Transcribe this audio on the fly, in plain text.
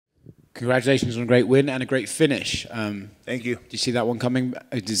congratulations on a great win and a great finish. Thank you. Do you see that one coming?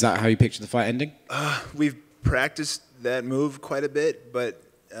 Is that how you picture the fight ending? We've practiced that move quite a bit, but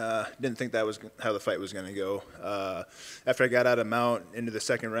didn't think that was how the fight was going to go. After I got out of mount into the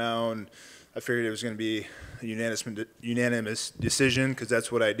second round, I figured it was going to be a unanimous decision because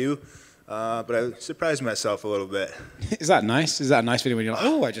that's what I do. But I surprised myself a little bit. Is that nice? Is that a nice feeling when you're like,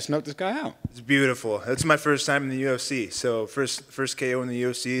 oh, I just knocked this guy out? It's beautiful. That's my first time in the UFC. So first KO in the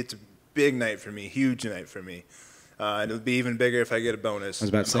UFC. It's a big night for me, huge night for me. And it'll be even bigger if I get a bonus. I was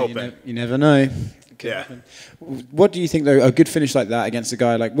about to say, you never know. Yeah. What do you think, though, a good finish like that against a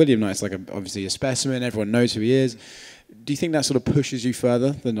guy like William Knight's like obviously a specimen, everyone knows who he is. Do you think that sort of pushes you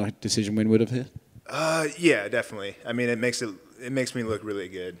further than a decision win would have here? Yeah, definitely. I mean, it makes me look really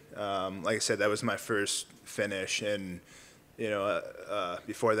good. Like I said, that was my first finish, and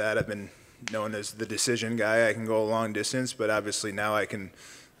before that, I've been known as the decision guy. I can go a long distance, but obviously now I can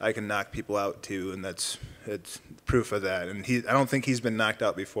knock people out too, and it's proof of that. And I don't think he's been knocked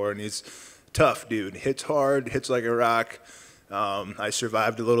out before, and he's tough, dude. Hits hard, hits like a rock. I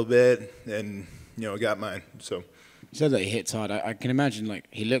survived a little bit, and got mine. So. You said that he hits hard. I can imagine, like,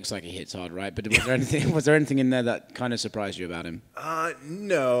 he looks like he hits hard, right? But was there anything in there that kind of surprised you about him?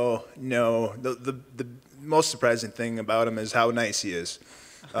 No. The most surprising thing about him is how nice he is.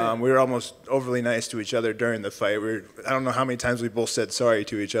 We were almost overly nice to each other during the fight. I don't know how many times we both said sorry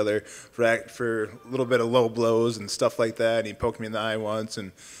to each other for a little bit of low blows and stuff like that. And he poked me in the eye once,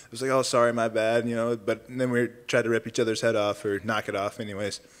 and I was like, "Oh, sorry, my bad," But then we tried to rip each other's head off or knock it off,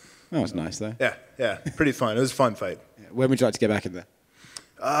 anyways. That was nice, though. Yeah, pretty fun. It was a fun fight. When would you like to get back in there?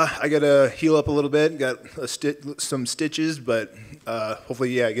 I got to heal up a little bit. Got some stitches, but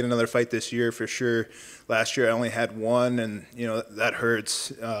hopefully, I get another fight this year for sure. Last year I only had one, and that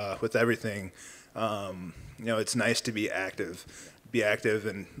hurts with everything. It's nice to be active,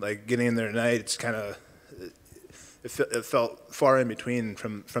 and like getting in there tonight. It's kind of it felt far in between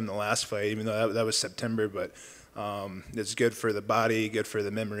from the last fight, even though that was September, but. It's good for the body, good for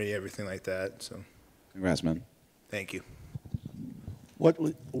the memory, everything like that. So, congrats, man. Thank you.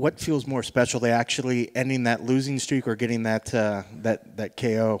 What feels more special, they actually ending that losing streak or getting that that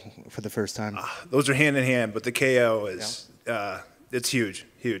KO for the first time? Those are hand in hand, but the KO is it's huge.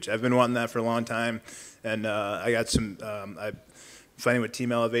 I've been wanting that for a long time, and I got some. I'm fighting with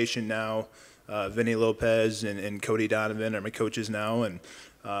Team Elevation now. Vinny Lopez and Cody Donovan are my coaches now, and.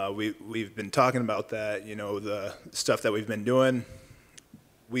 We've been talking about that, the stuff that we've been doing.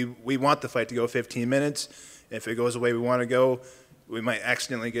 We want the fight to go 15 minutes. If it goes the way we want to go, we might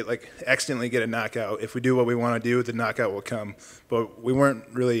accidentally get a knockout. If we do what we want to do, the knockout will come. But we weren't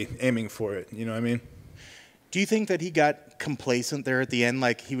really aiming for it. You know what I mean? Do you think that he got complacent there at the end,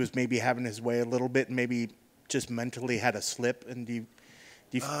 like he was maybe having his way a little bit, and maybe just mentally had a slip? And do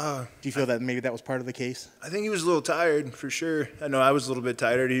you feel that maybe that was part of the case? I think he was a little tired, for sure. I know I was a little bit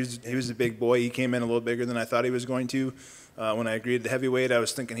tired. He was a big boy. He came in a little bigger than I thought he was going to. When I agreed to heavyweight, I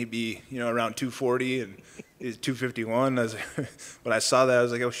was thinking he'd be, around 240, and he's 251. When I saw that, I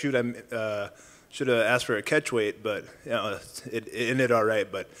was like, oh, shoot, I should have asked for a catch weight, but it ended all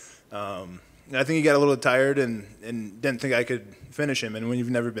right. But I think he got a little tired and didn't think I could finish him. And when you've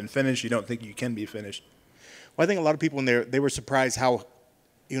never been finished, you don't think you can be finished. Well, I think a lot of people in there, they were surprised how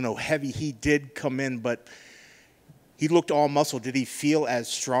heavy he did come in, but he looked all muscle. Did he feel as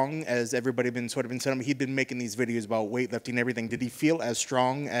strong as everybody been saying? He'd been making these videos about weightlifting and everything. Did he feel as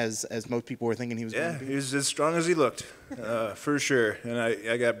strong as most people were thinking he was going to be? Yeah, he was as strong as he looked, for sure. And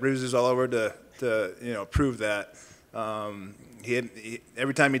I got bruises all over to prove that.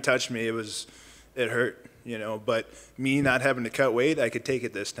 Every time he touched me, it hurt, But me not having to cut weight, I could take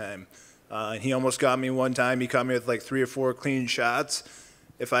it this time. And he almost got me one time. He caught me with like 3 or 4 clean shots.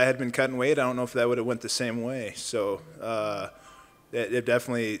 If I had been cutting weight, I don't know if that would have went the same way. So it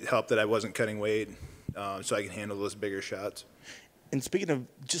definitely helped that I wasn't cutting weight, so I can handle those bigger shots. And speaking of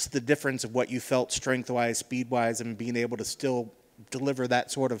just the difference of what you felt strength-wise, speed-wise, and being able to still deliver that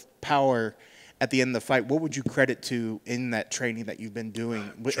sort of power at the end of the fight, what would you credit to in that training that you've been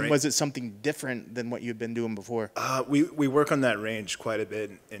doing? And was it something different than what you've been doing before? We work on that range quite a bit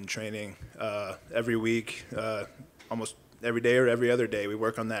in training every week, almost every day or every other day. We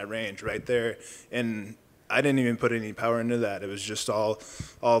work on that range right there, and I didn't even put any power into that. It was just all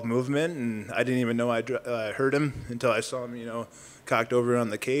movement, and I didn't even know I hurt him until I saw him, cocked over on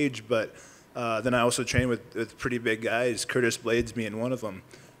the cage. But then I also trained with pretty big guys, Curtis Blades being one of them.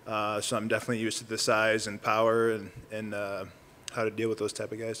 So I'm definitely used to the size and power and how to deal with those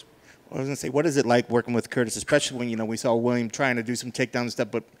type of guys. I was going to say, what is it like working with Curtis, especially when, we saw William trying to do some takedown stuff,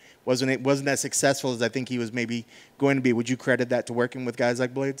 but wasn't as successful as I think he was maybe going to be. Would you credit that to working with guys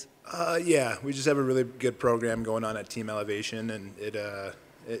like Blades? Yeah, we just have a really good program going on at Team Elevation, and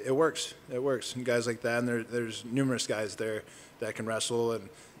it works. It works. And guys like that, and there's numerous guys there that can wrestle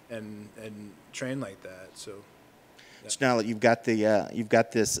and train like that. So. Yeah. So now that you've got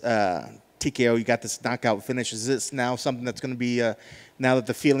this TKO, you got this knockout finish. Is this now something that's going to be now that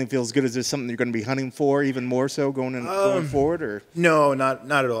the feeling feels good? Is this something you're going to be hunting for even more so going forward, or no, not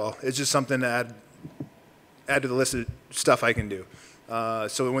at all. It's just something to add to the list of stuff I can do.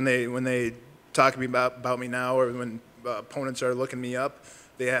 So when they talk to me about me now, or when opponents are looking me up,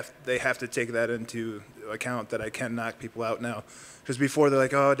 they have to take that into account that I can knock people out now. Because before they're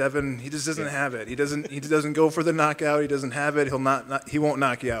like, oh, Devin, he just doesn't have it. He doesn't go for the knockout. He doesn't have it. He won't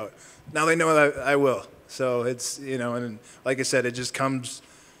knock you out. Now they know that I will. So it's, and like I said, it just comes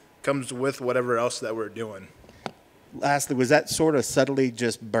with whatever else that we're doing. Lastly, was that sort of subtly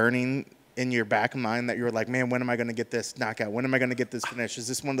just burning in your back of mind that you were like, man, when am I going to get this knockout? When am I going to get this finish? Is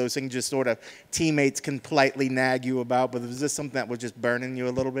this one of those things just sort of teammates can politely nag you about, but was this something that was just burning you a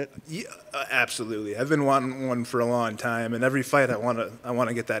little bit? Yeah, absolutely. I've been wanting one for a long time, and every fight I want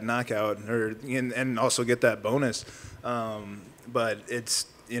to get that knockout and also get that bonus. But it's,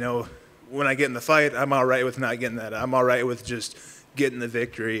 when I get in the fight, I'm all right with not getting that. I'm all right with just getting the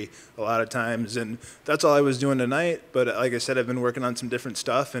victory a lot of times, and that's all I was doing tonight. But like I said, I've been working on some different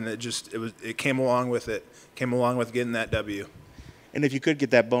stuff, and it came along with it. Came along with getting that W. And if you could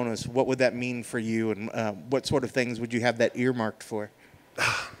get that bonus, what would that mean for you, and what sort of things would you have that earmarked for?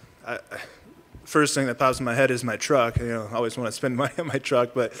 First thing that pops in my head is my truck. I always want to spend money on my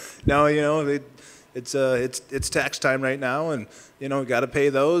truck, but now it's tax time right now, and got to pay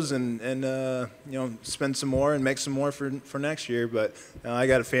those and spend some more and make some more for next year. But I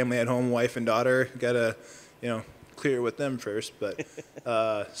got a family at home, wife and daughter. Got to clear with them first. But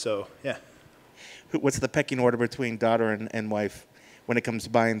so yeah. What's the pecking order between daughter and wife when it comes to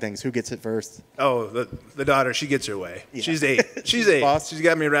buying things? Who gets it first? Oh, the daughter. She gets her way. Yeah. She's 8. She's 8. Boss. She's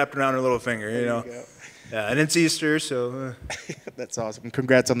got me wrapped around her little finger. There you go. Yeah, and it's Easter, so. That's awesome.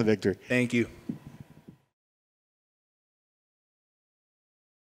 Congrats on the victory. Thank you.